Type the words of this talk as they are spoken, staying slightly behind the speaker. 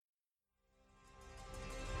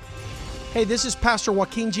Hey, this is Pastor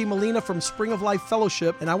Joaquin G. Molina from Spring of Life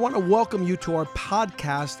Fellowship, and I want to welcome you to our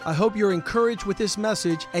podcast. I hope you're encouraged with this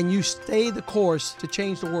message and you stay the course to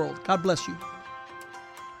change the world. God bless you.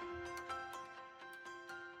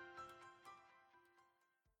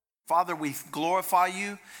 Father, we glorify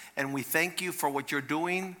you and we thank you for what you're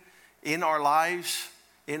doing in our lives,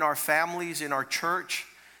 in our families, in our church.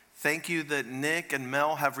 Thank you that Nick and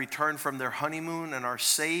Mel have returned from their honeymoon and are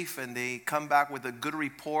safe, and they come back with a good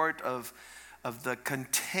report of the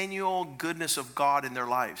continual goodness of God in their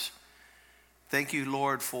lives. Thank you,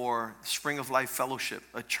 Lord, for Spring of Life Fellowship,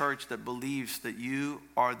 a church that believes that you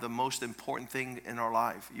are the most important thing in our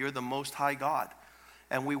life. You're the Most High God,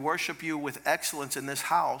 and we worship you with excellence in this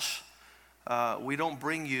house. We don't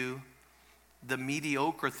bring you the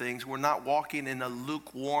mediocre things. We're not walking in a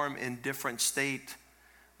lukewarm, indifferent state.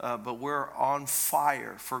 But we're on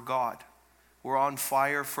fire for God. We're on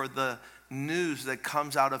fire for the news that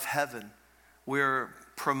comes out of heaven. We're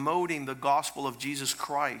promoting the gospel of Jesus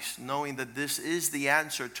Christ, knowing that this is the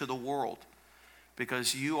answer to the world,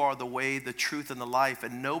 because you are the way, the truth, and the life,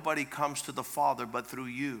 and nobody comes to the Father but through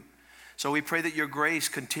you. So we pray that your grace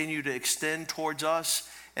continue to extend towards us,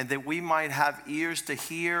 and that we might have ears to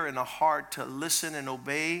hear and a heart to listen and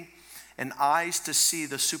obey, and eyes to see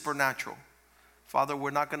the supernatural. Father,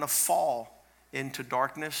 we're not going to fall into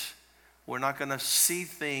darkness. We're not going to see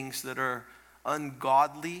things that are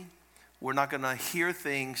ungodly. We're not going to hear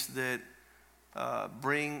things that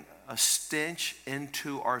bring a stench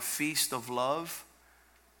into our feast of love.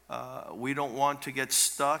 We don't want to get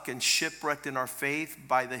stuck and shipwrecked in our faith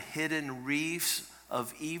by the hidden reefs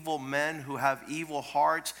of evil men who have evil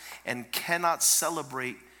hearts and cannot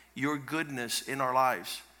celebrate your goodness in our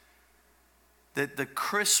lives. That the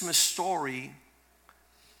Christmas story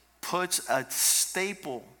puts a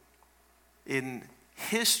staple in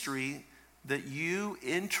history that you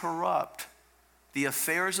interrupt the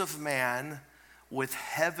affairs of man with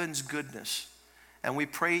heaven's goodness. And we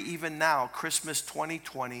pray even now, Christmas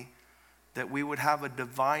 2020, that we would have a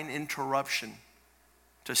divine interruption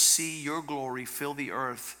to see your glory fill the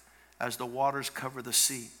earth as the waters cover the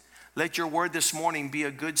sea. Let your word this morning be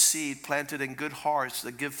a good seed planted in good hearts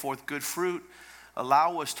that give forth good fruit.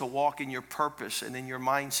 Allow us to walk in your purpose and in your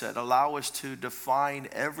mindset. Allow us to define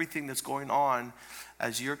everything that's going on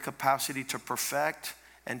as your capacity to perfect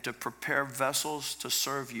and to prepare vessels to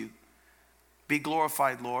serve you. Be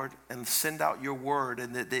glorified, Lord, and send out your word,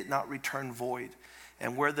 and that it not return void.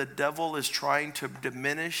 And where the devil is trying to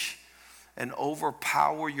diminish and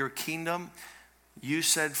overpower your kingdom, you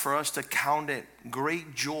said for us to count it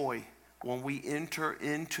great joy when we enter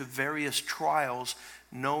into various trials,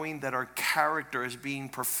 knowing that our character is being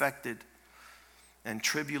perfected, and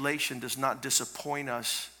tribulation does not disappoint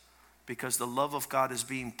us, because the love of God is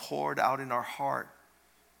being poured out in our heart,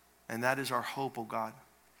 and that is our hope, oh God.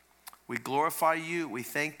 We glorify you, we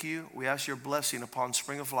thank you, we ask your blessing upon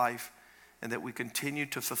Spring of Life, and that we continue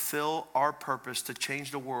to fulfill our purpose to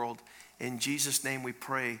change the world. In Jesus' name we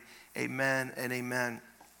pray, amen and amen.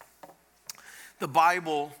 The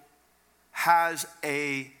Bible has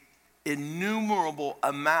a innumerable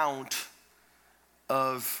amount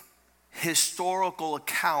of historical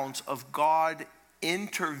accounts of God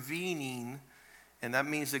intervening, and that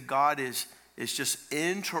means that God is just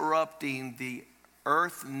interrupting the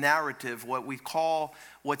earth narrative. What we call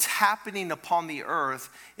what's happening upon the earth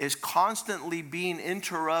is constantly being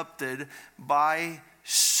interrupted by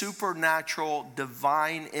supernatural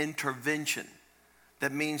divine intervention.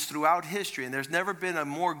 That means throughout history, and there's never been a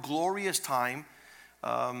more glorious time.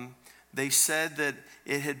 They said that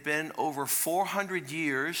it had been over 400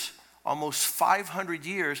 years, almost 500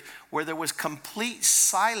 years, where there was complete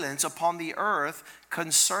silence upon the earth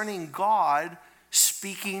concerning God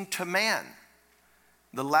speaking to man.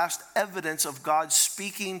 The last evidence of God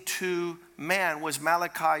speaking to man was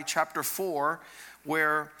Malachi chapter 4,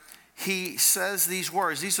 where he says these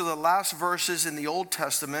words. These are the last verses in the Old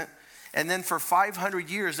Testament. And then for 500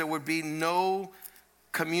 years, there would be no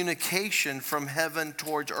communication from heaven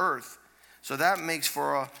towards earth. So that makes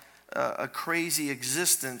for a crazy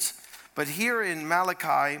existence. But here in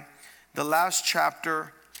Malachi, the last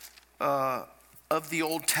chapter of the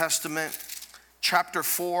Old Testament, chapter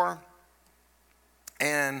 4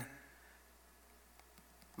 and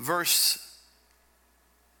verse,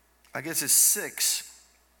 I guess it's 6.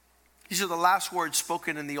 These are the last words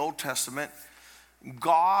spoken in the Old Testament.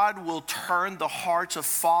 God will turn the hearts of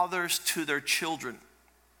fathers to their children.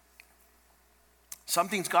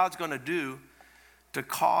 Something God's going to do to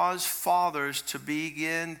cause fathers to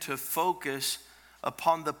begin to focus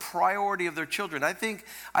upon the priority of their children. I think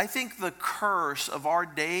the curse of our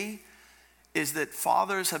day is that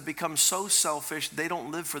fathers have become so selfish, they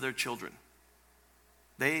don't live for their children.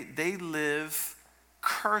 They live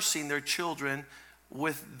cursing their children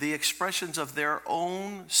with the expressions of their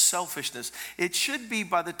own selfishness. It should be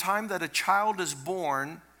by the time that a child is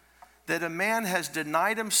born that a man has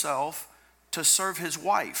denied himself to serve his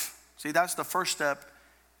wife. See, that's the first step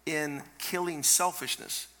in killing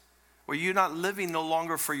selfishness, where you're not living no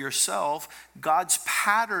longer for yourself. God's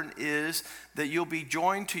pattern is that you'll be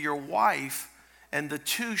joined to your wife and the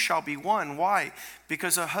two shall be one. Why?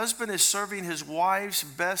 Because a husband is serving his wife's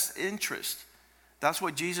best interest. That's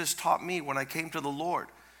what Jesus taught me when I came to the Lord.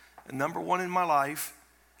 And number one in my life,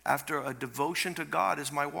 after a devotion to God,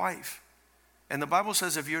 is my wife. And the Bible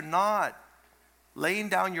says if you're not laying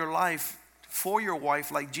down your life for your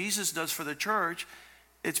wife like Jesus does for the church,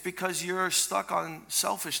 it's because you're stuck on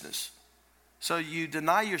selfishness. So you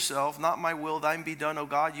deny yourself, not my will, thine be done, O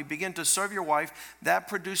God. You begin to serve your wife. That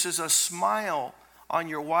produces a smile on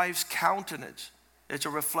your wife's countenance. It's a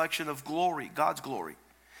reflection of glory, God's glory.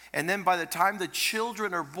 And then by the time the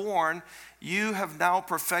children are born, you have now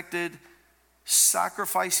perfected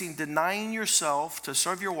sacrificing, denying yourself to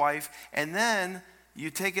serve your wife. And then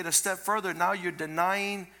you take it a step further. Now you're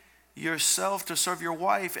denying yourself to serve your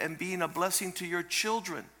wife and being a blessing to your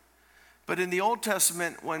children. But in the Old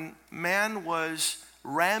Testament, when man was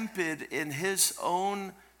rampant in his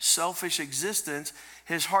own selfish existence,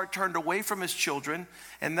 his heart turned away from his children,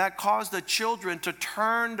 and that caused the children to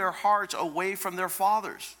turn their hearts away from their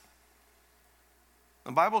fathers.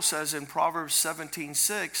 The Bible says in Proverbs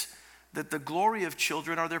 17:6 that the glory of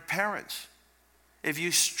children are their parents. If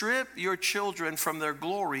you strip your children from their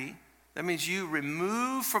glory, that means you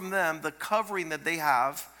remove from them the covering that they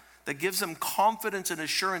have that gives them confidence and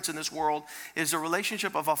assurance in this world, is the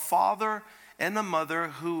relationship of a father and a mother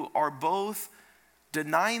who are both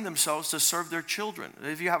denying themselves to serve their children.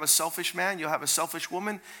 If you have a selfish man, you'll have a selfish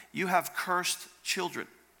woman, you have cursed children.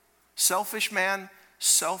 Selfish man,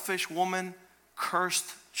 selfish woman,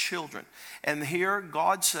 cursed children. And here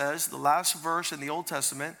God says, the last verse in the Old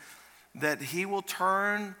Testament, that he will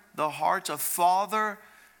turn the hearts of father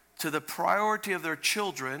to the priority of their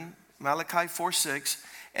children, Malachi 4:6,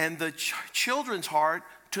 and the children's heart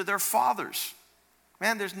to their fathers.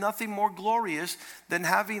 Man, there's nothing more glorious than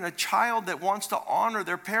having a child that wants to honor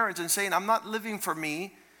their parents and saying, I'm not living for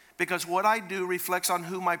me because what I do reflects on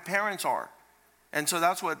who my parents are. And so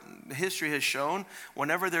that's what history has shown.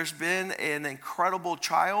 Whenever there's been an incredible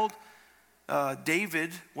child,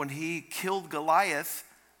 David, when he killed Goliath,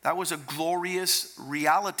 that was a glorious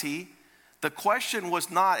reality. The question was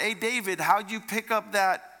not, hey, David, how'd you pick up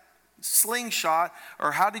that slingshot,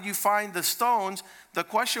 or how did you find the stones? The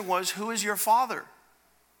question was, who is your father?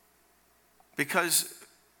 Because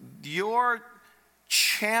your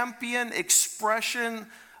champion expression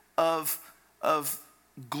of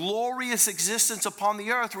glorious existence upon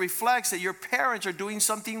the earth reflects that your parents are doing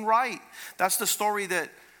something right. That's the story that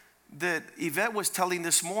Yvette was telling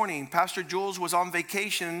this morning. Pastor Jules was on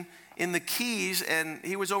vacation in the Keys, and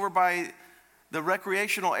he was over by the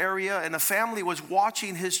recreational area, and a family was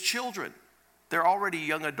watching his children. They're already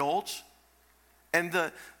young adults. And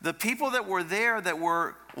the people that were there that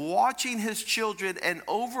were watching his children and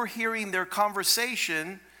overhearing their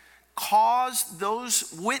conversation caused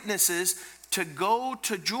those witnesses to go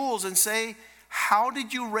to Jules and say, how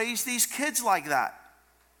did you raise these kids like that?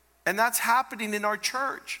 And that's happening in our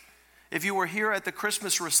church. If you were here at the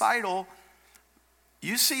Christmas recital,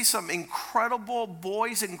 you see some incredible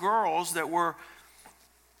boys and girls that were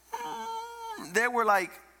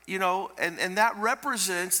like, you know, and that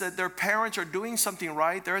represents that their parents are doing something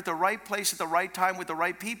right. They're at the right place at the right time with the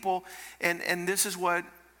right people. And this is what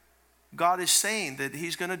God is saying, that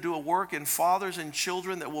he's going to do a work in fathers and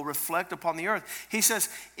children that will reflect upon the earth. He says,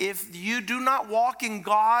 if you do not walk in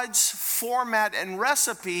God's format and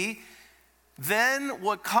recipe, then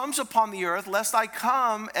what comes upon the earth, lest I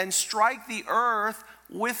come and strike the earth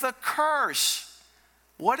with a curse.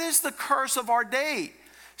 What is the curse of our day?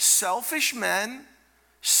 Selfish men,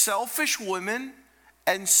 selfish women,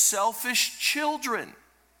 and selfish children.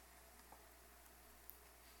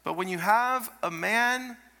 But when you have a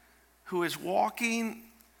man who is walking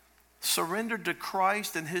surrendered to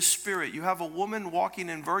Christ and his spirit, you have a woman walking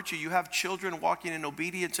in virtue, you have children walking in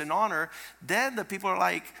obedience and honor, then the people are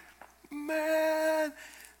like, man,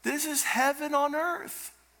 this is heaven on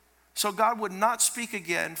earth. So God would not speak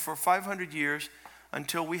again for 500 years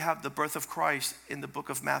until we have the birth of Christ in the book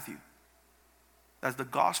of Matthew. As the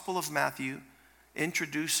Gospel of Matthew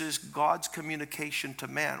introduces God's communication to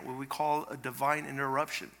man, what we call a divine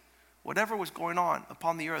interruption. Whatever was going on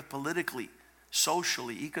upon the earth politically,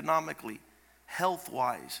 socially, economically,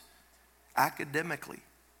 health-wise, academically,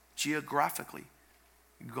 geographically.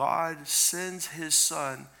 God sends his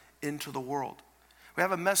son into the world. We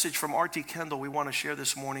have a message from R.T. Kendall we want to share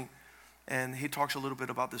this morning, and he talks a little bit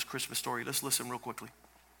about this Christmas story. Let's listen real quickly.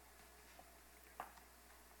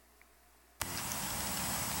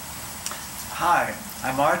 Hi,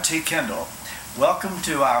 I'm R.T. Kendall. Welcome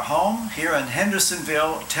to our home here in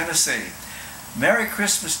Hendersonville, Tennessee. Merry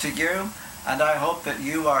Christmas to you, and I hope that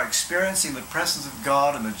you are experiencing the presence of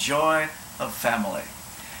God and the joy of family.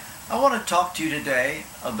 I want to talk to you today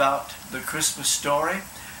about the Christmas story.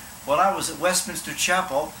 When I was at Westminster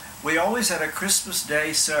Chapel, we always had a Christmas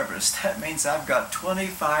Day service. That means I've got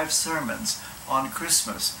 25 sermons on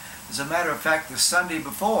Christmas. As a matter of fact, the Sunday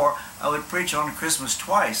before, I would preach on Christmas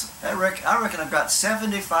twice. I reckon I've got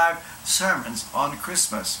 75 sermons on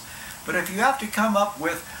Christmas. But if you have to come up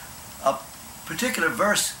with a particular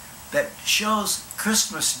verse that shows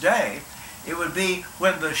Christmas Day, it would be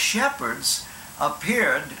when the shepherds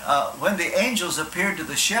appeared, when the angels appeared to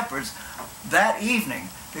the shepherds that evening,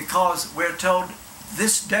 because we're told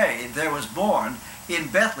this day there was born in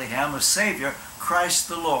Bethlehem a Savior, Christ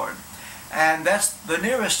the Lord. And that's the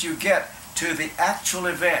nearest you get to the actual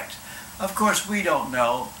event. Of course, we don't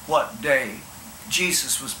know what day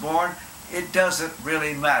Jesus was born. It doesn't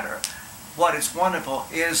really matter. What is wonderful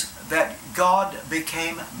is that God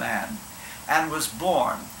became man and was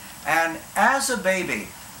born. And as a baby,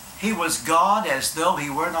 he was God as though he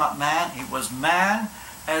were not man. He was man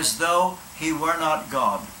as though he were not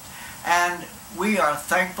God. And we are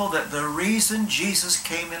thankful that the reason Jesus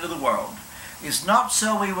came into the world is not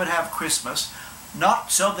so we would have Christmas,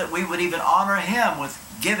 not so that we would even honor him with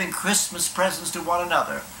giving Christmas presents to one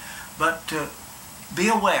another, but to be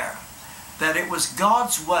aware that it was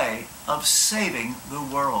God's way of saving the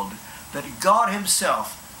world, that God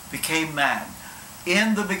himself became man.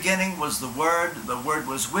 In the beginning was the Word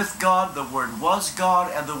was with God, the Word was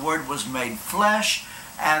God, and the Word was made flesh,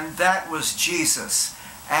 and that was Jesus.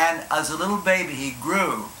 And as a little baby he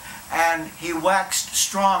grew, and he waxed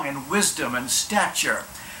strong in wisdom and stature.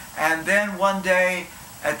 And then one day,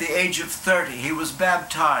 at the age of 30, he was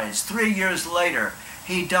baptized. 3 years later,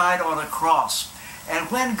 he died on a cross. And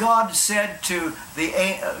when God said to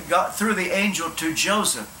through the angel to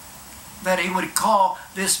Joseph that he would call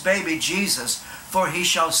this baby Jesus, for he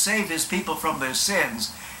shall save his people from their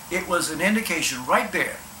sins, it was an indication right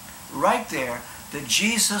there, that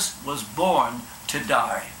Jesus was born to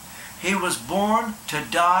die. He was born to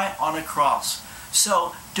die on a cross.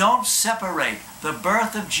 So don't separate the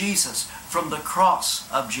birth of Jesus from the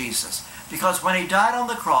cross of Jesus. Because when he died on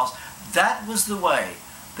the cross, that was the way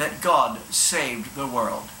that God saved the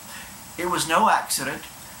world. It was no accident.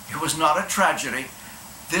 It was not a tragedy.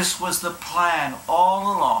 This was the plan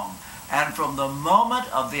all along. And from the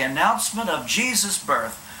moment of the announcement of Jesus'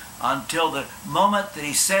 birth until the moment that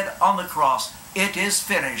he said on the cross, "It is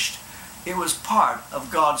finished," it was part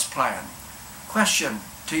of God's plan. Question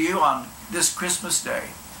to you on this Christmas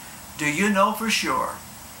Day. Do you know for sure,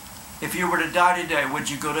 if you were to die today, would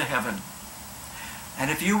you go to heaven? And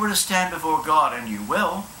if you were to stand before God, and you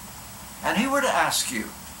will, and he were to ask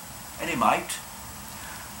you, and he might,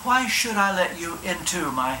 "Why should I let you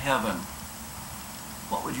into my heaven?"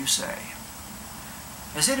 what would you say?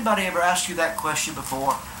 Has anybody ever asked you that question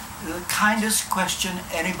before? The kindest question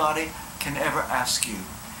anybody can ever ask you.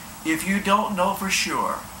 If you don't know for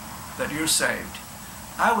sure that you're saved,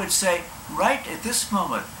 I would say right at this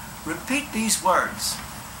moment, repeat these words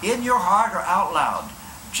in your heart or out loud.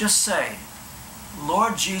 Just say,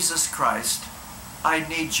 "Lord Jesus Christ, I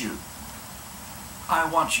need you. I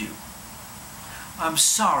want you. I'm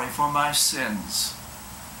sorry for my sins.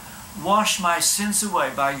 Wash my sins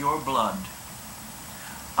away by your blood.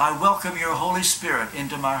 I welcome your Holy Spirit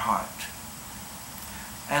into my heart.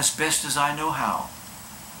 As best as I know how,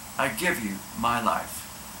 I give you my life."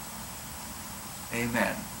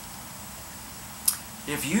 Amen.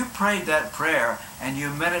 If you prayed that prayer and you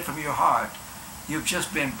meant it from your heart, you've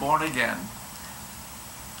just been born again.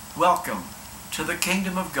 Welcome to the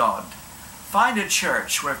kingdom of God. Find a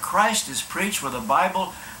church where Christ is preached, where the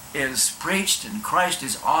Bible is preached and Christ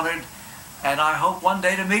is honored, and I hope one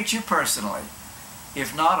day to meet you personally.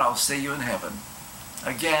 If not, I'll see you in heaven.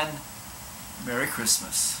 Again, Merry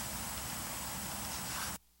Christmas.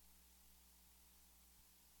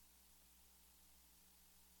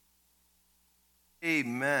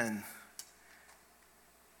 Amen.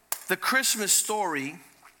 The Christmas story,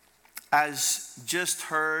 as just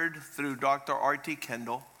heard through Dr. R.T.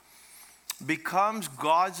 Kendall, becomes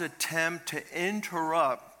God's attempt to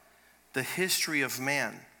interrupt the history of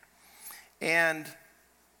man. And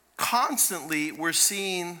constantly we're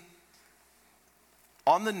seeing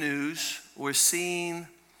on the news, we're seeing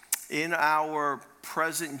in our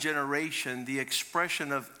present generation the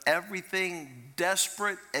expression of everything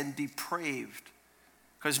desperate and depraved,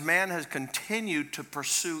 because man has continued to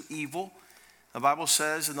pursue evil. The Bible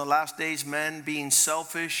says in the last days, men being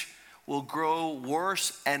selfish will grow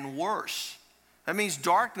worse and worse. That means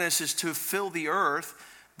darkness is to fill the earth,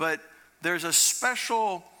 but there's a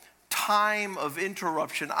special time of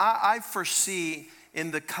interruption. I foresee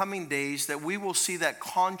in the coming days that we will see that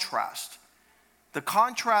contrast. The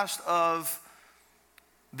contrast of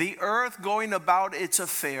the earth going about its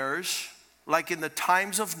affairs, like in the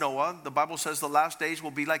times of Noah. The Bible says the last days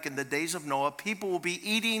will be like in the days of Noah. People will be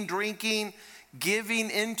eating, drinking, giving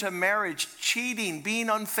into marriage, cheating, being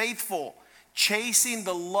unfaithful, chasing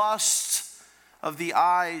the lusts of the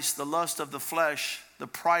eyes, the lust of the flesh, the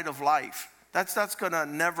pride of life. That's going to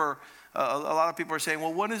never, a lot of people are saying,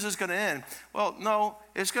 well, when is this going to end? Well, no,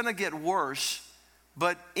 it's going to get worse.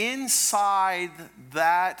 But inside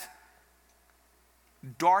that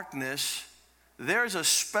darkness, there's a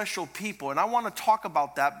special people. And I want to talk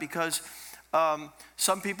about that because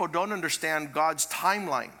some people don't understand God's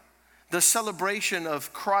timeline. The celebration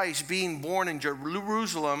of Christ being born in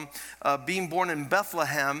Jerusalem, being born in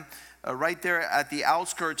Bethlehem, right there at the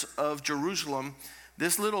outskirts of Jerusalem,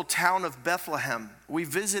 this little town of Bethlehem. We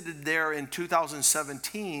visited there in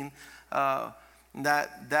 2017,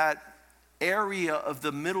 that area of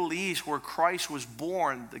the Middle East where Christ was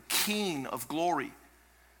born, the King of glory.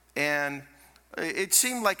 And it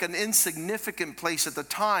seemed like an insignificant place at the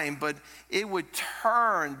time, but it would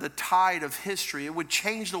turn the tide of history. It would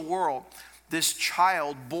change the world, this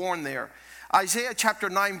child born there. Isaiah chapter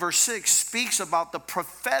 9 verse 6 speaks about the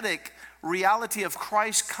prophetic reality of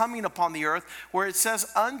Christ coming upon the earth, where it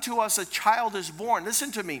says, unto us a child is born.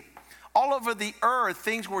 Listen to me. All over the earth,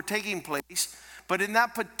 things were taking place, but in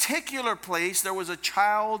that particular place, there was a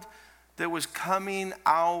child that was coming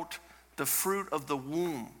out, the fruit of the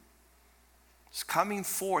womb. It's coming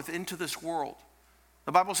forth into this world.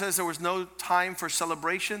 The Bible says there was no time for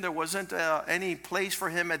celebration. There wasn't any place for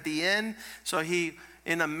him at the inn. So he,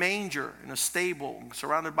 in a manger, in a stable,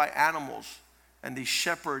 surrounded by animals, and these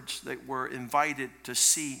shepherds that were invited to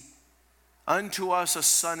see. Unto us a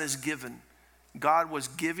son is given. God was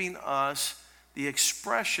giving us the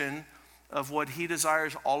expression of what he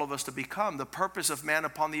desires all of us to become. The purpose of man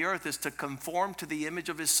upon the earth is to conform to the image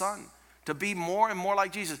of his son, to be more and more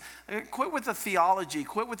like Jesus. Quit with the theology,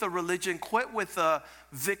 quit with the religion, quit with the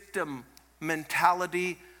victim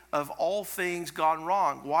mentality of all things gone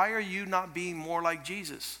wrong. Why are you not being more like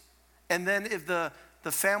Jesus? And then if the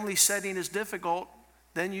family setting is difficult,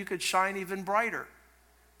 then you could shine even brighter,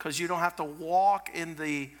 because you don't have to walk in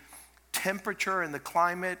the temperature and the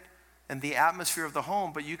climate and the atmosphere of the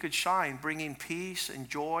home, but you could shine, bringing peace and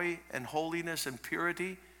joy and holiness and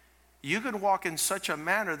purity. You could walk in such a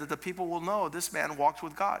manner that the people will know this man walks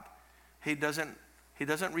with God. He doesn't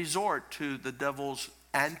resort to the devil's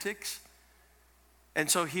antics.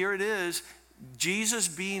 And so here it is, Jesus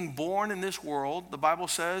being born in this world. The Bible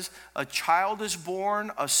says a child is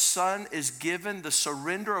born, a son is given. The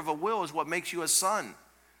surrender of a will is what makes you a son.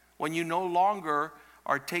 When you no longer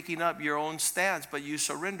are taking up your own stance, but you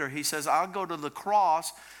surrender. He says, I'll go to the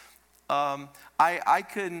cross. I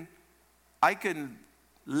can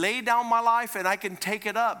lay down my life and I can take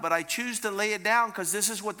it up, but I choose to lay it down because this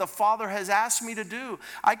is what the Father has asked me to do.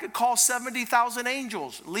 I could call 70,000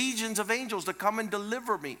 angels, legions of angels to come and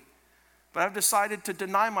deliver me. But I've decided to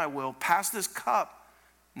deny my will, pass this cup.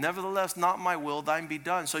 Nevertheless, not my will, thine be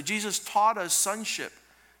done. So Jesus taught us sonship,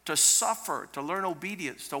 to suffer, to learn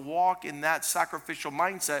obedience, to walk in that sacrificial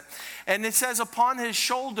mindset. And it says upon his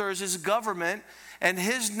shoulders is government, and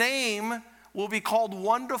his name will be called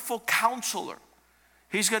Wonderful Counselor.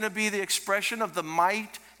 He's going to be the expression of the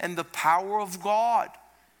might and the power of God.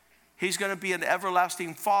 He's going to be an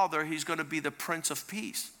everlasting Father. He's going to be the Prince of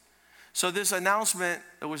Peace. So this announcement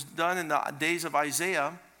that was done in the days of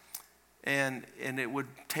Isaiah, and it would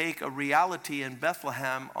take a reality in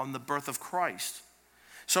Bethlehem on the birth of Christ.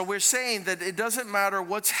 So we're saying that it doesn't matter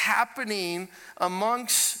what's happening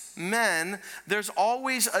amongst men, there's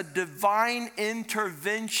always a divine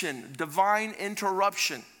intervention, divine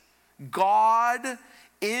interruption. God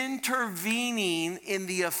intervening in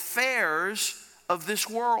the affairs of this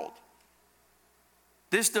world.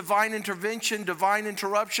 This divine intervention, divine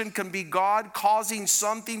interruption can be God causing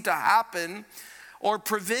something to happen or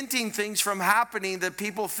preventing things from happening that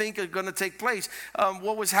people think are going to take place.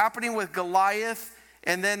 What was happening with Goliath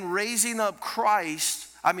and then raising up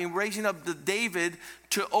the David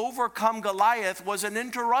to overcome Goliath was an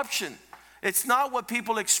interruption. It's not what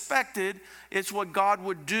people expected, it's what God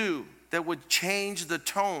would do. that would change the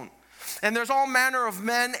tone. And there's all manner of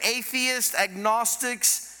men, atheists,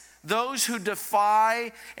 agnostics, those who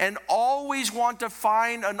defy and always want to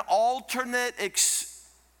find an alternate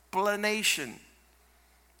explanation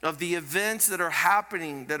of the events that are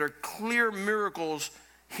happening, that are clear miracles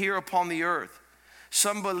here upon the earth.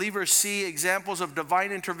 Some believers see examples of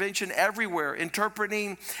divine intervention everywhere,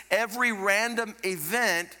 interpreting every random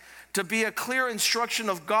event to be a clear instruction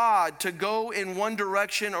of God to go in one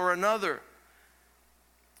direction or another.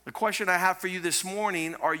 The question I have for you this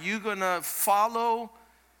morning, are you going to follow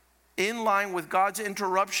in line with God's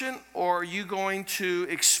interruption, or are you going to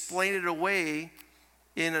explain it away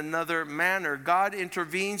in another manner? God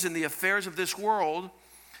intervenes in the affairs of this world,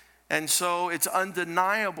 and so it's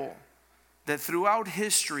undeniable that throughout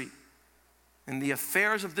history, in the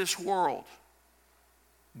affairs of this world,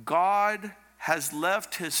 God has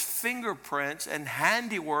left his fingerprints and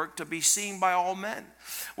handiwork to be seen by all men.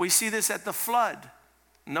 We see this at the flood.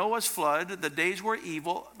 Noah's flood, the days were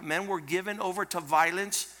evil. Men were given over to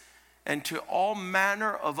violence and to all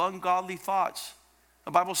manner of ungodly thoughts.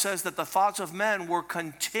 The Bible says that the thoughts of men were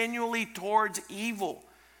continually towards evil.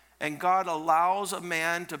 And God allows a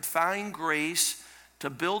man to find grace,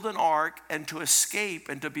 to build an ark, and to escape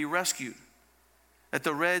and to be rescued. At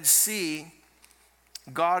the Red Sea,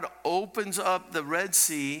 God opens up the Red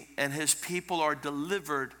Sea and his people are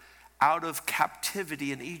delivered out of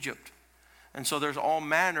captivity in Egypt. And so there's all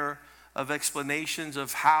manner of explanations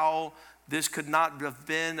of how this could not have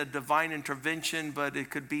been a divine intervention, but it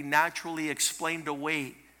could be naturally explained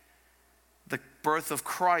away. The birth of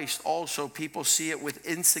Christ also, people see it with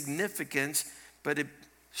insignificance, but it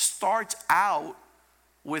starts out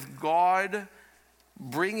with God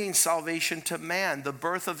bringing salvation to man, the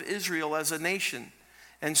birth of Israel as a nation.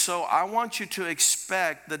 And so I want you to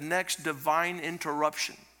expect the next divine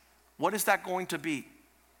interruption. What is that going to be?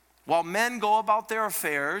 While men go about their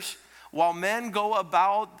affairs, while men go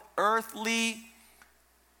about earthly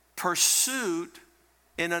pursuit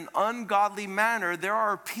in an ungodly manner, there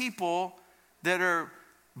are people that are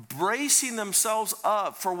bracing themselves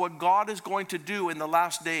up for what God is going to do in the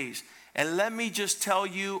last days. And let me just tell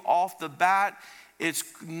you off the bat, it's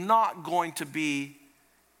not going to be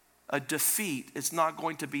a defeat. It's not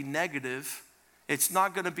going to be negative. It's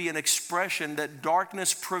not going to be an expression that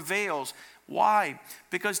darkness prevails. Why?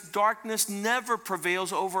 Because darkness never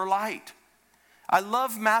prevails over light. I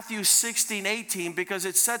love Matthew 16:18 because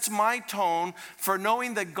it sets my tone for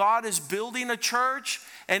knowing that God is building a church,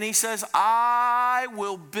 and he says, I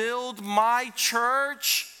will build my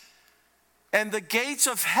church, and the gates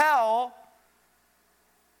of hell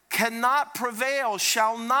cannot prevail,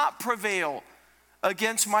 shall not prevail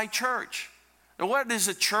against my church. Now, what is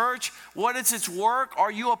a church? What is its work?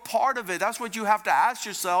 Are you a part of it? That's what you have to ask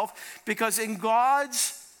yourself, because in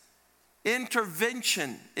God's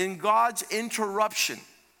intervention, in God's interruption,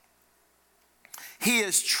 he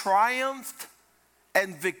is triumphed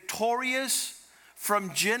and victorious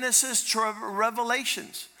from Genesis to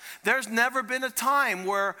Revelations. There's never been a time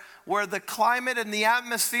where the climate and the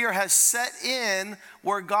atmosphere has set in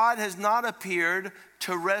where God has not appeared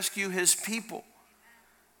to rescue his people.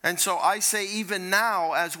 And so I say, even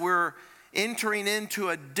now, as we're entering into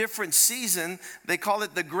a different season, they call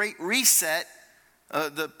it the Great Reset.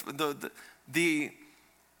 The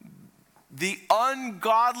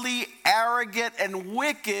ungodly, arrogant, and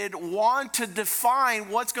wicked want to define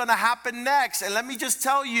what's going to happen next. And let me just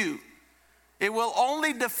tell you, it will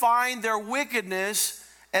only define their wickedness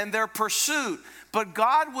and their pursuit. But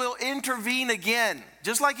God will intervene again,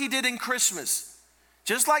 just like he did in Christmas.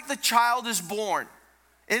 Just like the child is born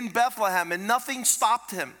in Bethlehem and nothing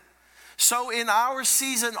stopped him. So in our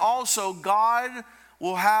season also, God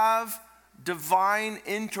will have divine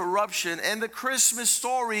interruption. And the Christmas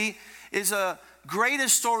story is the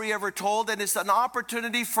greatest story ever told, and it's an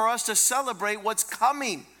opportunity for us to celebrate what's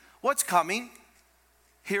coming. What's coming?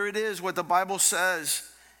 Here it is, what the Bible says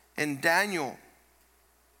in Daniel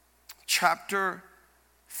chapter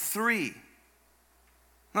 3.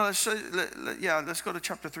 No, let's go to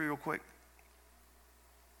chapter 3 real quick.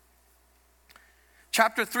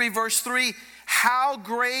 Chapter 3, verse 3, how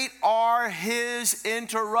great are his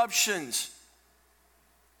interruptions.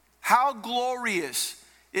 How glorious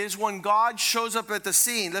is when God shows up at the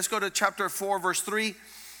scene. Let's go to chapter 4, verse 3.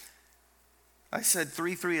 I said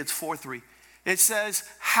 3:3, it's 4:3. It says,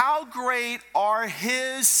 how great are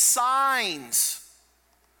his signs.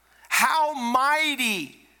 How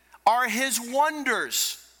mighty are his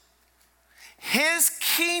wonders. His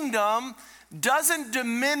kingdom doesn't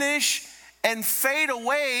diminish and fade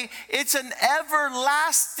away. It's an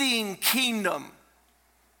everlasting kingdom.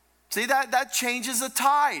 See, that changes the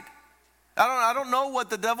tide. I don't know what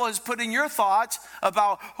the devil has put in your thoughts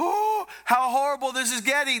about, oh, how horrible this is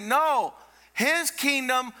getting. No, his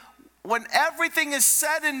kingdom, when everything is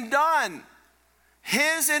said and done,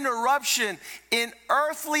 his interruption in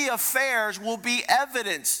earthly affairs will be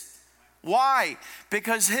evidenced. Why?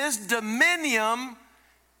 Because his dominion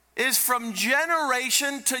is from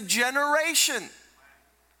generation to generation.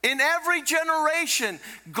 In every generation,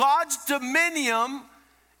 God's dominion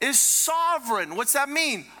is sovereign. What's that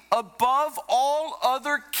mean? Above all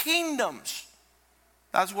other kingdoms.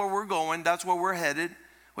 That's where we're going. That's where we're headed.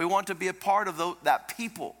 We want to be a part of that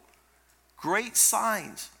people. Great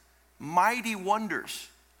signs, mighty wonders,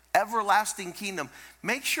 everlasting kingdom.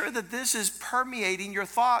 Make sure that this is permeating your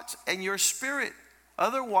thoughts and your spirit.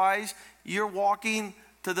 Otherwise, you're walking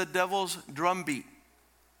to the devil's drumbeat.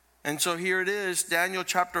 And so here it is, Daniel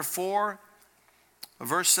chapter 4,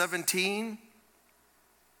 verse 17.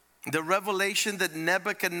 The revelation that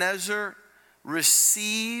Nebuchadnezzar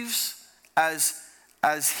receives as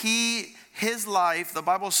his life, the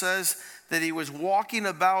Bible says that he was walking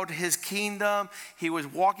about his kingdom. He was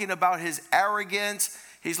walking about his arrogance.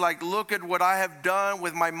 He's like, look at what I have done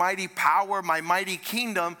with my mighty power, my mighty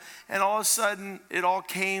kingdom. And all of a sudden, it all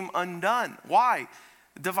came undone. Why?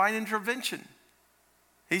 Divine intervention.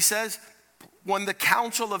 He says, when the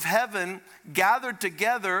council of heaven gathered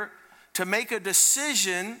together to make a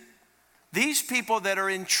decision, these people that are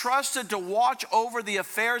entrusted to watch over the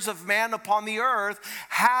affairs of man upon the earth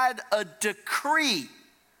had a decree.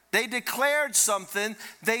 They declared something,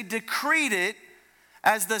 they decreed it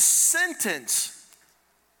as the sentence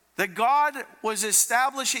that God was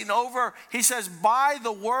establishing over, he says, by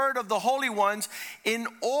the word of the holy ones, in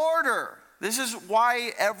order. This is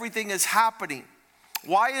why everything is happening.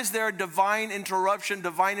 Why is there a divine interruption,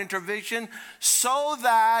 divine intervention? So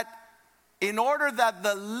that in order that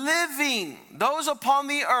the living, those upon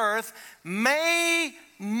the earth, may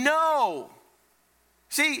know.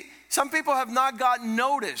 See, some people have not gotten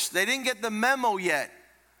notice. They didn't get the memo yet.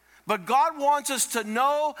 But God wants us to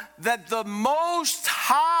know that the Most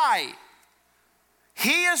High,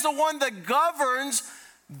 he is the one that governs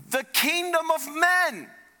the kingdom of men.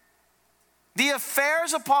 The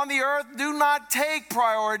affairs upon the earth do not take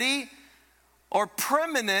priority or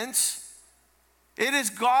preeminence. It is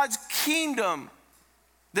God's kingdom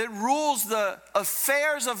that rules the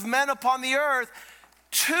affairs of men upon the earth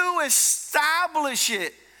to establish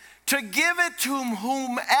it, to give it to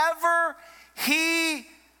whomever he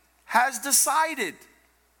has decided.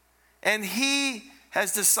 And he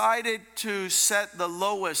has decided to set the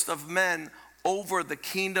lowest of men over the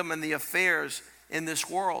kingdom and the affairs in this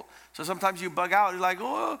world. So sometimes you bug out. You're like,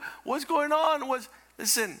 oh, what's going on?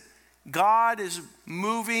 Listen, God is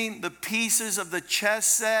moving the pieces of the chess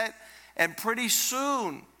set. And pretty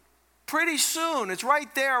soon, it's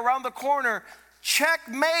right there around the corner.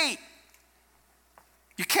 Checkmate.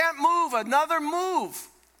 You can't move another move.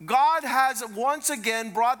 God has once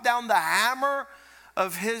again brought down the hammer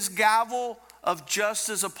of his gavel of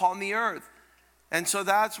justice upon the earth. And so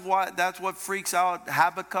that's what freaks out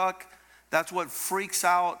Habakkuk. That's what freaks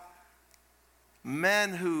out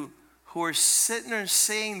men who are sitting there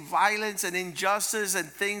saying violence and injustice and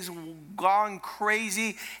things gone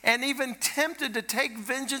crazy and even tempted to take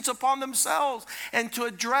vengeance upon themselves and to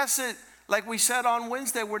address it. Like we said on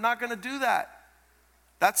Wednesday, we're not going to do that.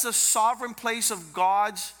 That's the sovereign place of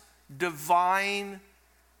God's divine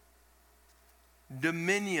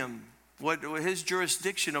dominion, his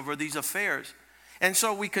jurisdiction over these affairs. And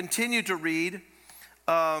so we continue to read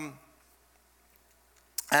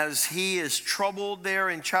as he is troubled there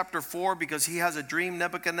in chapter 4 because he has a dream,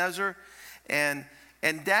 Nebuchadnezzar. And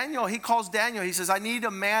Daniel, he calls Daniel. He says, I need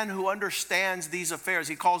a man who understands these affairs.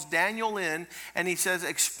 He calls Daniel in and he says,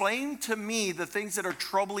 explain to me the things that are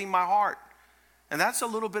troubling my heart. And that's a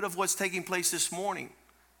little bit of what's taking place this morning.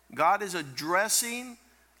 God is addressing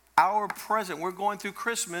our present. We're going through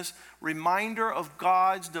Christmas, reminder of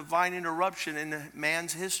God's divine interruption in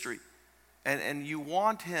man's history. And you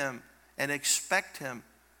want him and expect him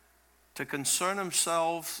to concern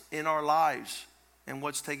himself in our lives and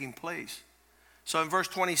what's taking place. So in verse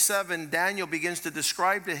 27, Daniel begins to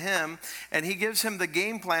describe to him, and he gives him the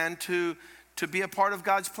game plan to be a part of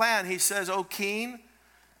God's plan. He says, O king,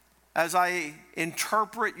 as I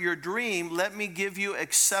interpret your dream, let me give you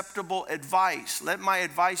acceptable advice. Let my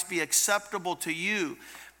advice be acceptable to you.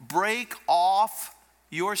 Break off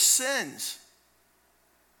your sins.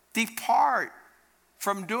 Depart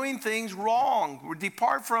from doing things wrong.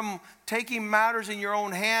 Depart from taking matters in your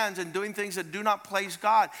own hands and doing things that do not please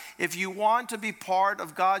God. If you want to be part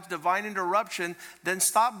of God's divine interruption, then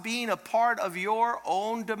stop being a part of your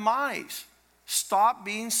own demise. Stop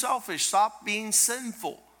being selfish. Stop being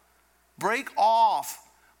sinful. Break off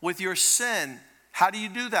with your sin. How do you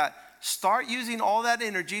do that? Start using all that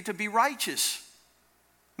energy to be righteous.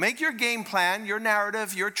 Make your game plan, your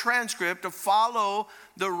narrative, your transcript to follow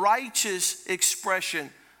the righteous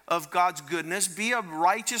expression of God's goodness. Be a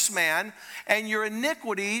righteous man, and your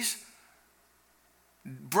iniquities,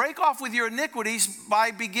 break off with your iniquities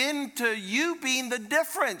by begin to you being the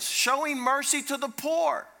difference, showing mercy to the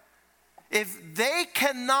poor. If they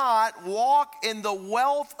cannot walk in the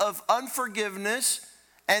wealth of unforgiveness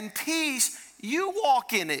and peace, you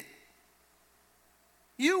walk in it.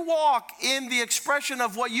 You walk in the expression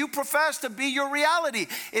of what you profess to be your reality.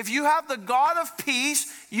 If you have the God of peace,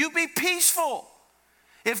 you be peaceful.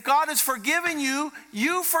 If God has forgiven you,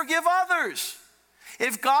 you forgive others.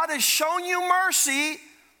 If God has shown you mercy,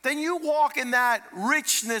 then you walk in that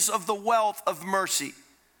richness of the wealth of mercy.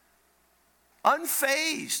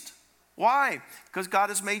 Unfazed. Why? Because God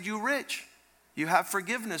has made you rich. You have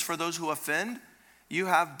forgiveness for those who offend. You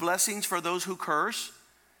have blessings for those who curse.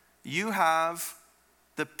 You have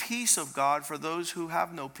the peace of God for those who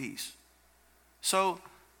have no peace. So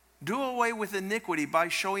do away with iniquity by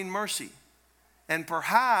showing mercy. And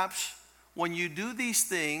perhaps when you do these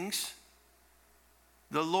things,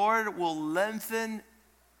 the Lord will lengthen,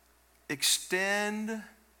 extend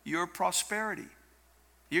your prosperity.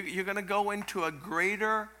 You're going to go into a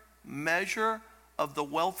greater measure of the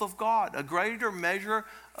wealth of God, a greater measure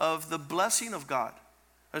of the blessing of God.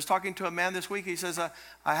 I was talking to a man this week. He says,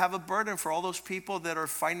 I have a burden for all those people that are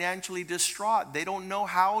financially distraught. They don't know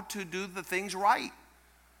how to do the things right.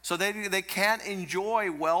 So they can't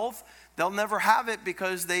enjoy wealth. They'll never have it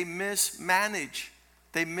because they mismanage.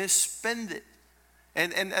 They misspend it.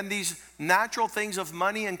 And these natural things of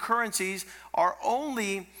money and currencies are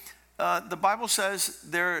only, the Bible says,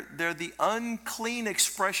 they're the unclean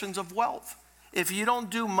expressions of wealth. If you don't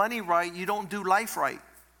do money right, you don't do life right.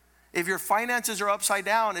 If your finances are upside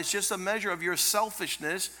down, it's just a measure of your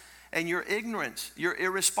selfishness and your ignorance, your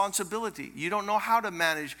irresponsibility. You don't know how to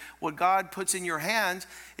manage what God puts in your hands.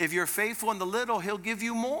 If you're faithful in the little, He'll give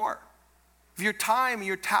you more. Of your time and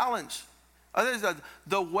your talents.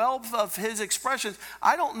 The wealth of His expressions.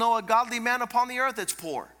 I don't know a godly man upon the earth that's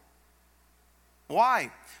poor.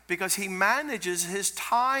 Why? Because he manages his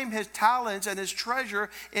time, his talents, and his treasure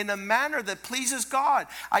in a manner that pleases God.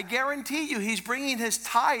 I guarantee you, he's bringing his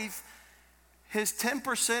tithe, his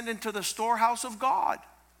 10% into the storehouse of God.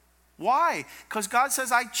 Why? Because God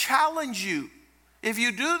says, I challenge you. If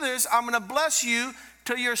you do this, I'm going to bless you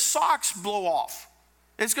till your socks blow off.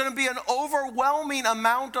 It's going to be an overwhelming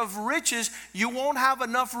amount of riches you won't have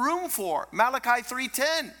enough room for. Malachi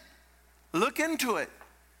 3:10. Look into it.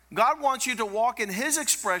 God wants you to walk in His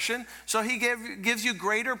expression, so He gives you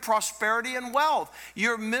greater prosperity and wealth.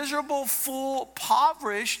 You're miserable, fool,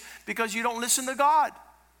 impoverished because you don't listen to God.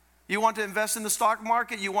 You want to invest in the stock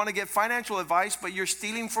market, you want to get financial advice, but you're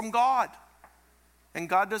stealing from God. And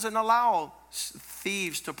God doesn't allow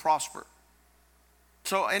thieves to prosper.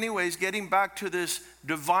 So anyways, getting back to this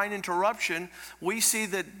divine interruption, we see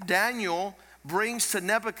that Daniel brings to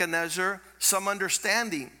Nebuchadnezzar some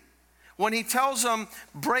understanding. When he tells them,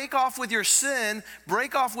 break off with your sin,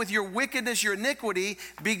 break off with your wickedness, your iniquity,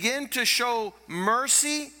 begin to show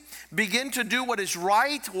mercy, begin to do what is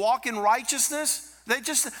right, walk in righteousness.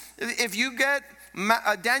 If you get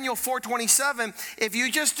Daniel 4:27, if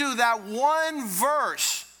you just do that one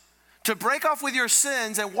verse to break off with your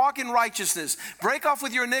sins and walk in righteousness, break off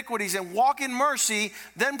with your iniquities and walk in mercy,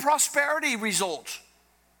 then prosperity results.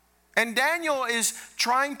 And Daniel is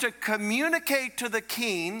trying to communicate to the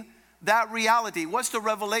king that reality. What's the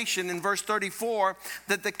revelation in verse 34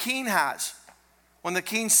 that the king has? When the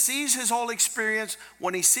king sees his whole experience,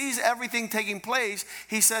 when he sees everything taking place,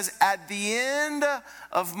 he says, at the end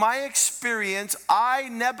of my experience, I,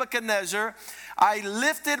 Nebuchadnezzar, I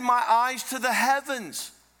lifted my eyes to the heavens.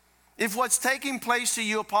 If what's taking place to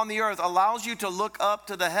you upon the earth allows you to look up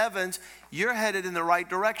to the heavens, you're headed in the right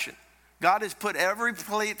direction. God has put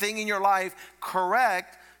everything in your life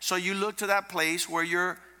correct, so you look to that place where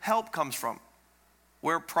your help comes from,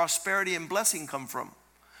 where prosperity and blessing come from.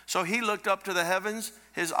 So he looked up to the heavens,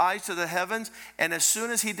 his eyes to the heavens, and as soon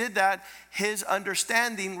as he did that, his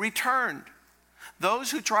understanding returned. Those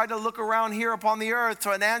who try to look around here upon the earth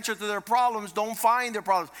to an answer to their problems don't find their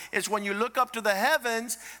problems. It's when you look up to the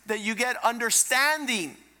heavens that you get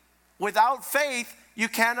understanding. Without faith, you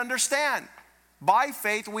can't understand. By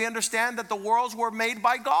faith, we understand that the worlds were made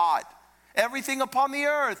by God. Everything upon the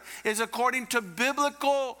earth is according to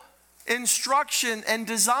biblical instruction and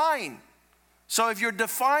design. So if you're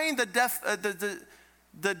defying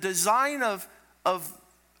the design of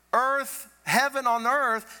earth heaven on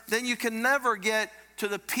earth, then you can never get to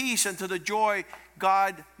the peace and to the joy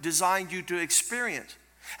God designed you to experience.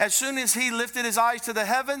 As soon as he lifted his eyes to the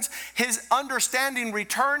heavens, his understanding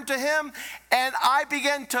returned to him, and I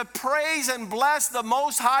began to praise and bless the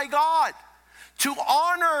Most High God, to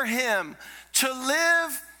honor him, to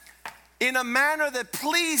live in a manner that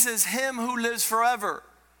pleases him who lives forever.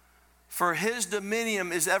 For his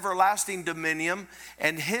dominion is everlasting dominion,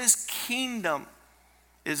 and his kingdom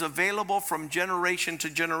is available from generation to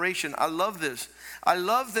generation. I love this. I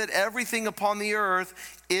love that everything upon the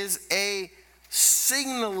earth is a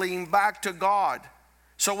signaling back to God.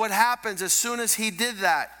 So what happens as soon as he did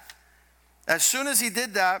that? As soon as he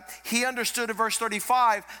did that, he understood in verse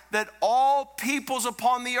 35 that all peoples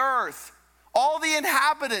upon the earth, all the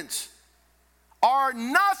inhabitants, are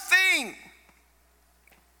nothing.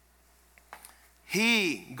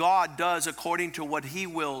 God, does according to what he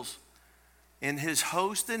wills in his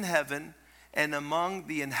host in heaven and among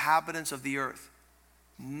the inhabitants of the earth.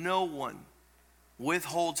 No one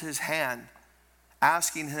withholds his hand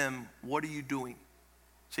asking him, what are you doing?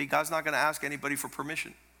 See, God's not going to ask anybody for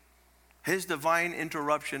permission. His divine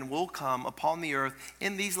interruption will come upon the earth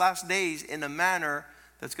in these last days in a manner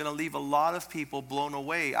that's going to leave a lot of people blown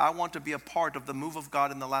away. I want to be a part of the move of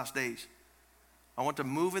God in the last days. I want to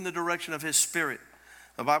move in the direction of his Spirit.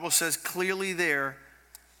 The Bible says clearly there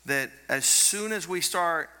that as soon as we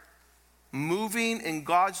start moving in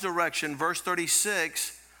God's direction, verse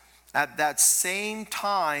 36, at that same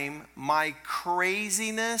time, my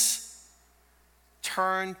craziness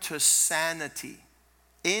turned to sanity.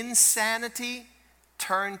 Insanity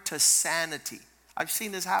turned to sanity. I've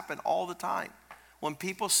seen this happen all the time. When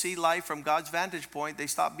people see life from God's vantage point, they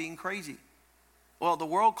stop being crazy. Well, the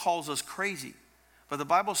world calls us crazy, but the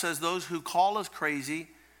Bible says those who call us crazy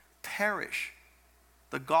perish.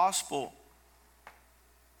 The gospel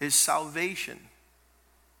is salvation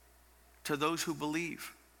to those who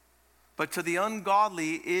believe. But to the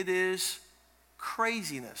ungodly, it is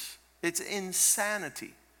craziness. It's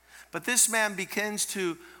insanity. But this man begins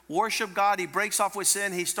to worship God. He breaks off with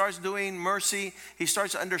sin. He starts doing mercy. He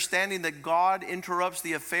starts understanding that God interrupts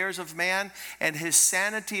the affairs of man, and his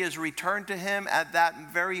sanity is returned to him at that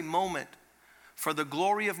very moment. For the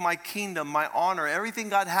glory of my kingdom, my honor, everything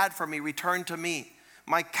God had for me returned to me.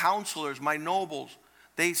 My counselors, my nobles,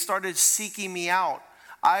 they started seeking me out.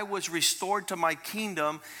 I was restored to my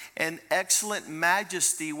kingdom, and excellent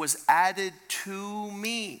majesty was added to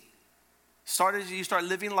me. You start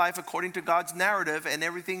living life according to God's narrative, and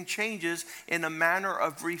everything changes in a manner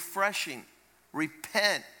of refreshing.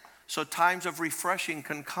 Repent, so times of refreshing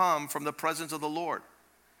can come from the presence of the Lord.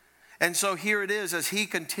 And so here it is, as he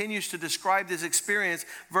continues to describe this experience,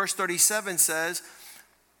 verse 37 says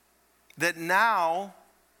that now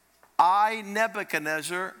I,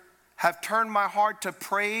 Nebuchadnezzar, have turned my heart to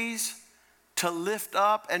praise, to lift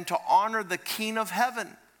up, and to honor the King of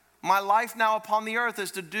heaven. My life now upon the earth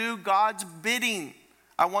is to do God's bidding.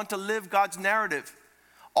 I want to live God's narrative.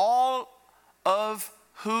 All of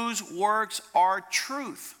whose works are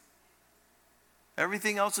truth.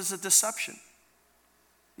 Everything else is a deception.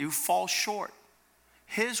 You fall short.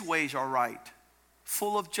 His ways are right,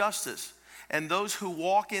 full of justice. And those who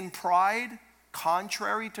walk in pride,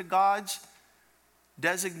 contrary to God's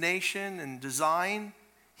designation and design,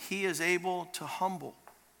 he is able to humble,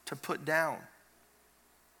 to put down.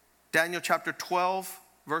 Daniel chapter 12,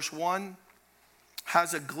 verse 1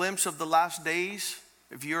 has a glimpse of the last days.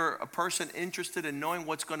 If you're a person interested in knowing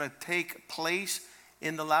what's going to take place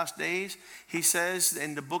in the last days, he says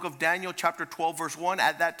in the book of Daniel chapter 12, verse 1,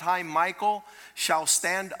 at that time Michael shall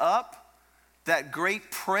stand up, that great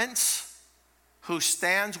prince who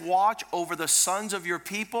stands watch over the sons of your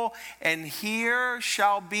people, and here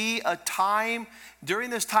shall be a time, during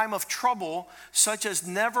this time of trouble, such as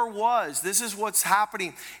never was. This is what's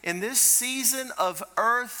happening. In this season of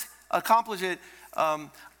earth, accomplish it,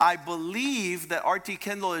 I believe that R.T.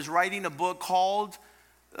 Kendall is writing a book called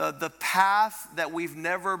The Path That We've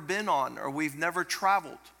Never Been On, or We've Never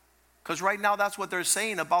Traveled. Because right now that's what they're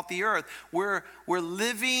saying about the earth. We're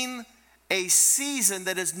living a season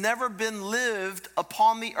that has never been lived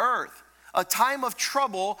upon the earth. A time of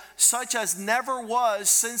trouble such as never was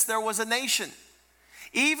since there was a nation.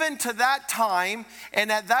 Even to that time,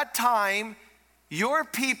 and at that time, your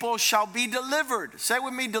people shall be delivered. Say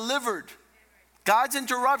with me, delivered. God's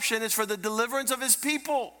interruption is for the deliverance of his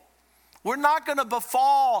people. We're not going to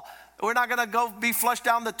befall. We're not going to go be flushed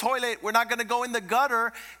down the toilet. We're not going to go in the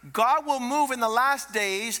gutter. God will move in the last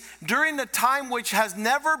days during the time which has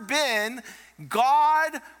never been.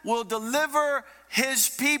 God will deliver his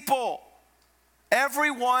people.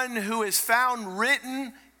 Everyone who is found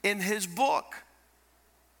written in his book.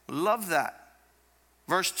 Love that.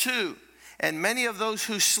 Verse 2, and many of those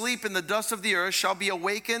who sleep in the dust of the earth shall be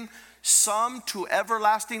awakened, some to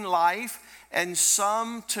everlasting life, and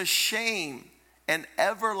some to shame and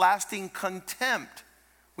everlasting contempt.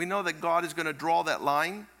 We know that God is going to draw that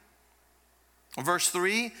line. Verse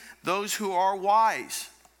 3, those who are wise.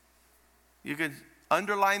 You can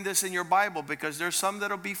underline this in your Bible because there's some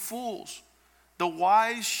that'll be fools. The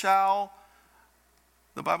wise shall,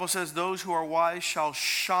 the Bible says, those who are wise shall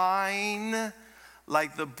shine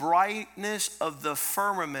like the brightness of the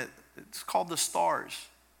firmament. It's called the stars.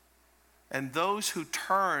 And those who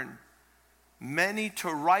turn many to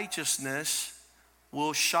righteousness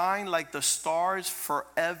will shine like the stars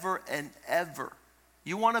forever and ever.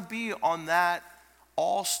 You want to be on that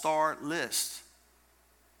all-star list.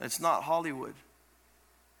 It's not Hollywood.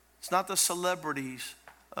 It's not the celebrities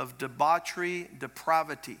of debauchery,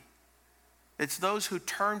 depravity. It's those who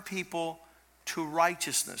turn people to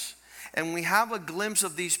righteousness. And we have a glimpse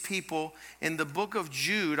of these people in the book of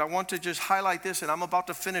Jude. I want to just highlight this, and I'm about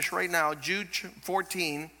to finish right now. Jude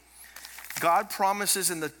 14. God promises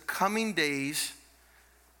in the coming days,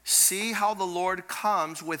 see how the Lord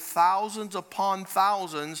comes with thousands upon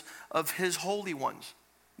thousands of his holy ones.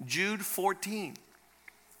 Jude 14.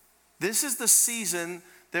 This is the season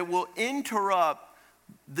that will interrupt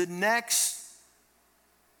the next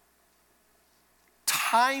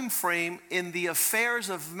time frame in the affairs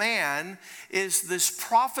of man, is this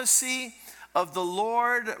prophecy of the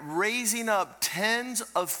Lord raising up tens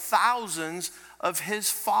of thousands of his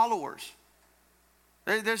followers.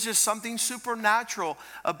 There's just something supernatural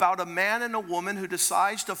about a man and a woman who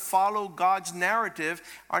decides to follow God's narrative,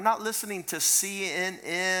 are not listening to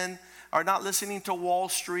CNN, are not listening to Wall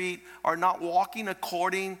Street, are not walking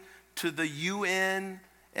according to the UN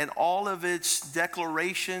and all of its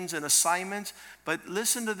declarations and assignments. But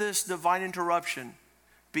listen to this divine interruption.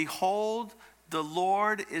 Behold, the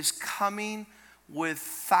Lord is coming with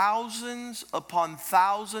thousands upon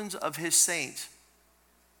thousands of his saints.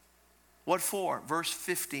 What for? Verse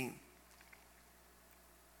 15.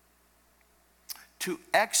 To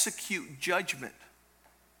execute judgment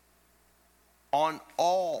on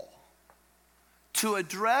all. To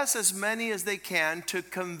address as many as they can, to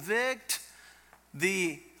convict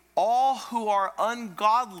all who are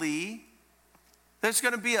ungodly. There's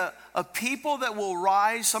going to be a people that will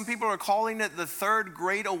rise. Some people are calling it the third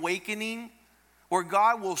great awakening, where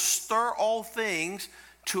God will stir all things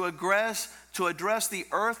to address the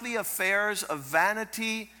earthly affairs of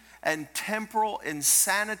vanity and temporal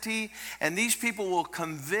insanity. And these people will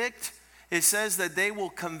convict. It says that they will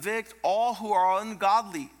convict all who are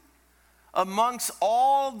ungodly amongst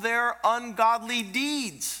all their ungodly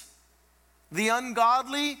deeds. The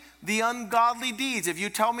ungodly deeds. If you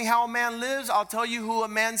tell me how a man lives, I'll tell you who a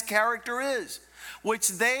man's character is, which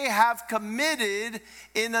they have committed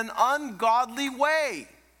in an ungodly way.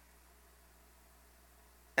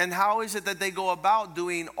 And how is it that they go about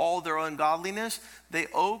doing all their ungodliness? They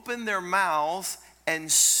open their mouth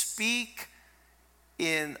and speak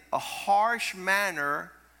in a harsh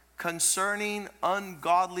manner concerning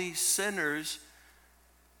ungodly sinners.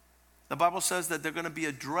 The Bible says that they're going to be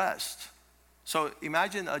addressed. So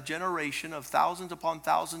imagine a generation of thousands upon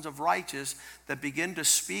thousands of righteous that begin to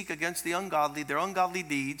speak against the ungodly, their ungodly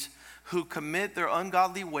deeds, who commit their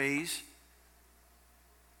ungodly ways,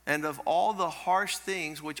 and of all the harsh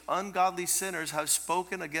things which ungodly sinners have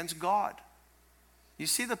spoken against God. You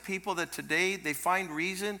see the people that today they find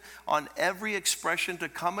reason on every expression to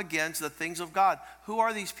come against the things of God. Who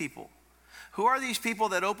are these people? Who are these people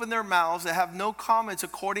that open their mouths, that have no comments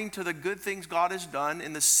according to the good things God has done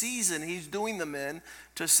in the season he's doing them in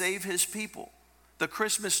to save his people? The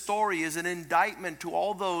Christmas story is an indictment to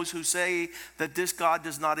all those who say that this God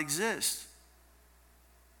does not exist.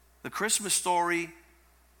 The Christmas story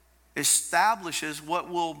establishes what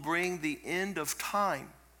will bring the end of time.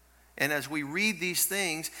 And as we read these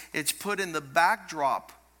things, it's put in the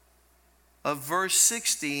backdrop of verse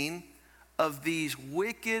 16 of these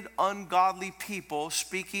wicked, ungodly people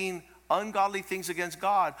speaking ungodly things against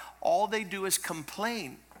God. All they do is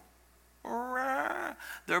complain.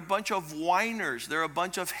 They're a bunch of whiners. They're a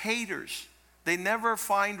bunch of haters. They never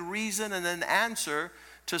find reason and an answer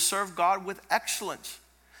to serve God with excellence.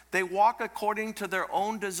 They walk according to their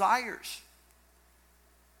own desires.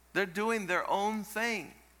 They're doing their own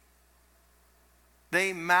thing.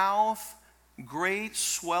 They mouth great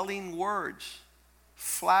swelling words,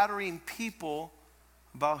 flattering people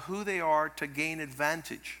about who they are to gain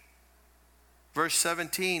advantage. Verse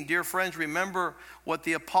 17, dear friends, remember what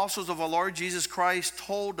the apostles of our Lord Jesus Christ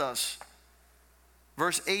told us.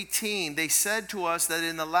 Verse 18, they said to us that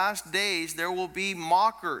in the last days there will be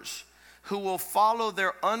mockers who will follow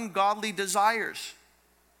their ungodly desires.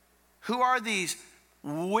 Who are these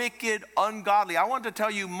wicked, ungodly? I want to tell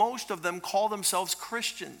you, most of them call themselves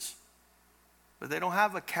Christians, but they don't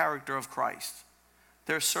have a character of Christ.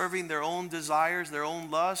 They're serving their own desires, their own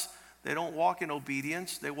lusts. They don't walk in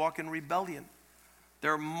obedience. They walk in rebellion.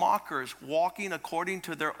 They're mockers walking according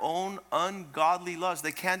to their own ungodly lusts.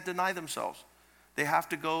 They can't deny themselves. They have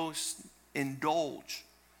to go indulge.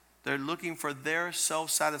 They're looking for their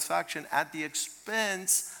self-satisfaction at the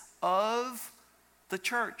expense of the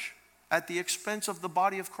church, at the expense of the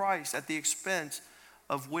body of Christ, at the expense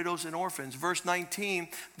of widows and orphans. Verse 19,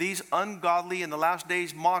 these ungodly in the last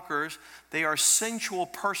days mockers, they are sensual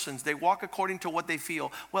persons. They walk according to what they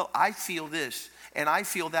feel. Well, I feel this and I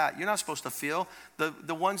feel that. You're not supposed to feel.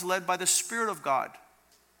 The ones led by the Spirit of God,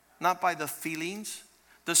 not by the feelings.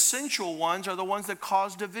 The sensual ones are the ones that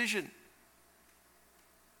cause division.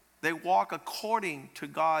 They walk according to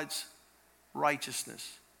God's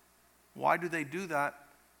righteousness. Why do they do that?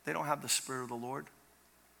 They don't have the Spirit of the Lord.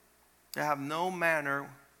 They have no manner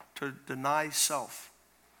to deny self.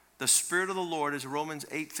 The Spirit of the Lord is Romans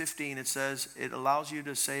 8:15. It says it allows you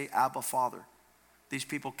to say Abba Father. These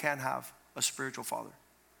people can't have a spiritual father.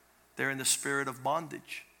 They're in the spirit of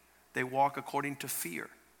bondage. They walk according to fear.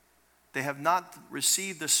 They have not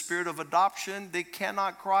received the spirit of adoption. They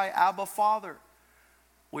cannot cry Abba Father.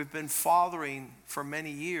 We've been fathering for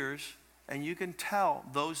many years, and you can tell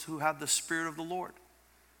those who have the Spirit of the Lord.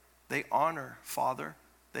 They honor Father.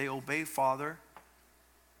 They obey Father.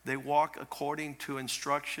 They walk according to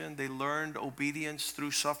instruction. They learned obedience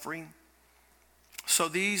through suffering. So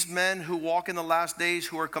these men who walk in the last days,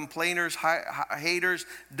 who are complainers, haters,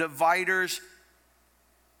 dividers,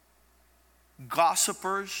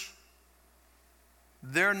 gossipers,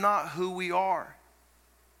 they're not who we are.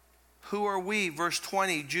 Who are we? Verse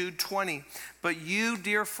 20, Jude 20. But you,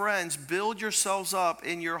 dear friends, build yourselves up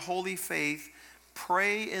in your holy faith.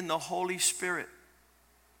 Pray in the Holy Spirit.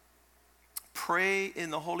 Pray in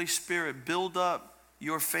the Holy Spirit. Build up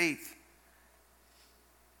your faith.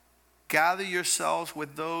 Gather yourselves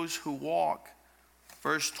with those who walk.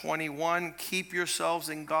 Verse 21, keep yourselves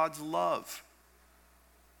in God's love.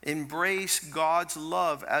 Embrace God's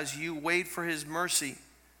love as you wait for His mercy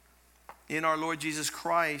in our Lord Jesus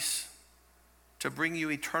Christ to bring you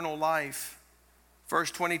eternal life. Verse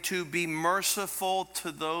 22, be merciful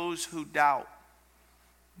to those who doubt.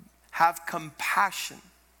 Have compassion.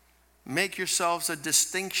 Make yourselves a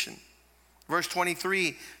distinction. Verse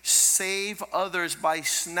 23, save others by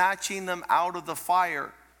snatching them out of the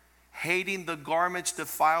fire, hating the garments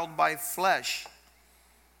defiled by flesh.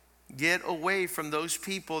 Get away from those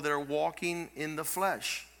people that are walking in the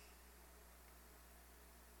flesh.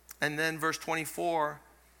 And then verse 24,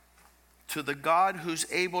 to the God who's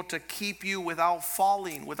able to keep you without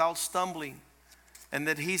falling, without stumbling, and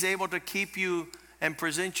that He's able to keep you and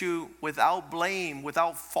present you without blame,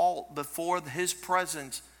 without fault before His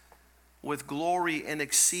presence with glory and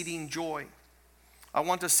exceeding joy. I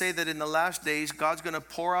want to say that in the last days, God's going to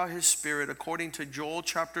pour out His Spirit according to Joel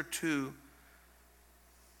chapter 2,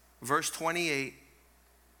 verse 28.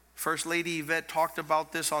 First Lady Yvette talked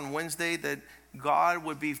about this on Wednesday, that God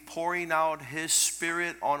would be pouring out His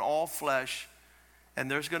Spirit on all flesh. And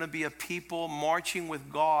there's going to be a people marching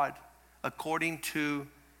with God according to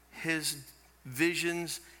His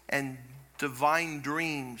visions and divine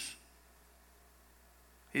dreams.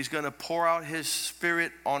 He's going to pour out His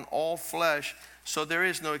Spirit on all flesh. So there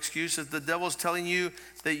is no excuse. If the devil's telling you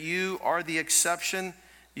that you are the exception,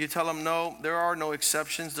 you tell him, no, there are no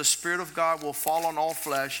exceptions. The Spirit of God will fall on all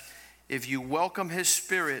flesh. If you welcome His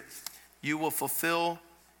Spirit, you will fulfill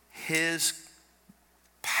His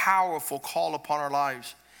powerful call upon our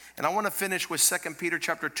lives. And I want to finish with 2 Peter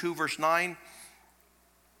chapter 2, verse 9.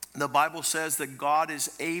 The Bible says that God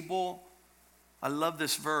is able. I love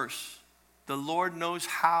this verse. The Lord knows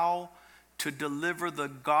how to deliver the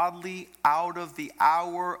godly out of the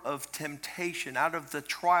hour of temptation, out of the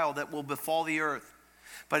trial that will befall the earth.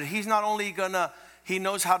 But He's not only He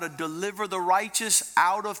knows how to deliver the righteous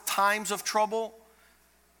out of times of trouble,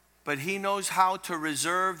 but He knows how to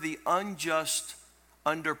reserve the unjust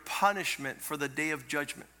under punishment for the day of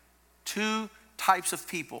judgment. Two types of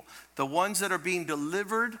people. The ones that are being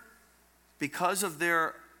delivered because of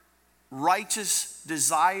their righteous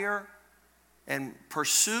desire and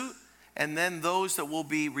pursuit, and then those that will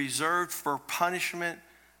be reserved for punishment,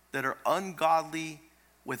 that are ungodly,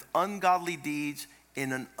 with ungodly deeds,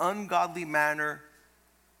 in an ungodly manner,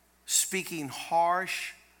 speaking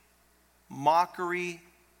harsh mockery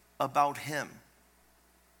about Him.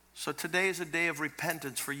 So today is a day of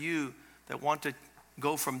repentance for you that want to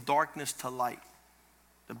go from darkness to light,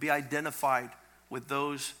 to be identified with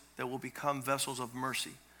those that will become vessels of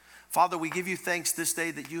mercy. Father, we give you thanks this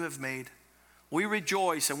day that you have made. We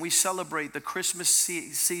rejoice and we celebrate the Christmas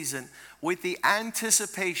season with the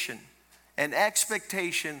anticipation and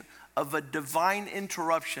expectation of a divine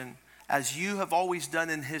interruption, as you have always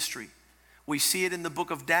done in history. We see it in the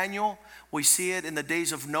book of Daniel. We see it in the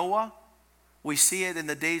days of Noah. We see it in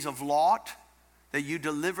the days of Lot, that you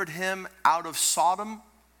delivered him out of Sodom.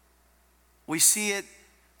 We see it,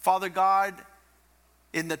 Father God,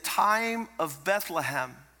 in the time of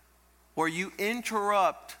Bethlehem, where you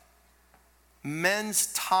interrupt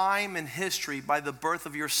men's time and history by the birth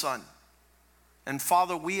of your Son. And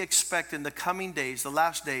Father, we expect in the coming days, the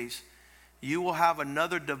last days, you will have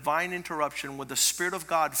another divine interruption where the Spirit of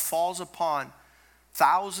God falls upon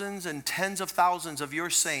thousands and tens of thousands of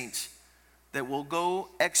your saints that will go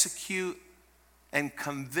execute and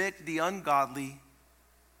convict the ungodly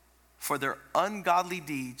for their ungodly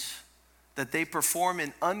deeds that they perform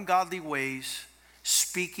in ungodly ways,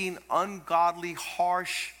 speaking ungodly,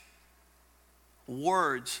 harsh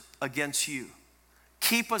words against you.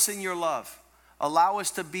 Keep us in your love. Allow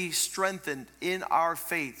us to be strengthened in our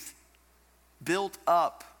faith, built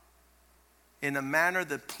up in a manner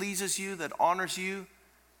that pleases you, that honors you,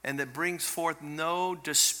 and that brings forth no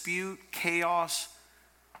dispute, chaos,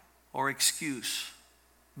 or excuse.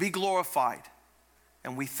 Be glorified.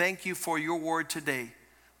 And we thank you for your word today.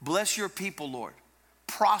 Bless your people, Lord.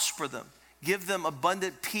 Prosper them. Give them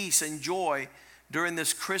abundant peace and joy during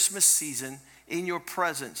this Christmas season in your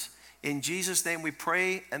presence. In Jesus' name we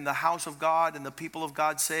pray, and the house of God and the people of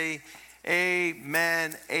God say,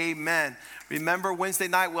 amen, amen. Remember, Wednesday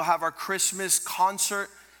night we'll have our Christmas concert,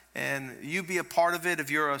 and you be a part of it.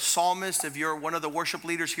 If you're a psalmist, if you're one of the worship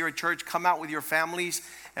leaders here at church, come out with your families,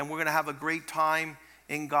 and we're going to have a great time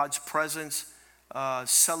in God's presence,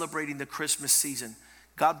 celebrating the Christmas season.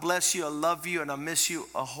 God bless you. I love you, and I miss you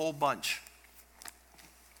a whole bunch.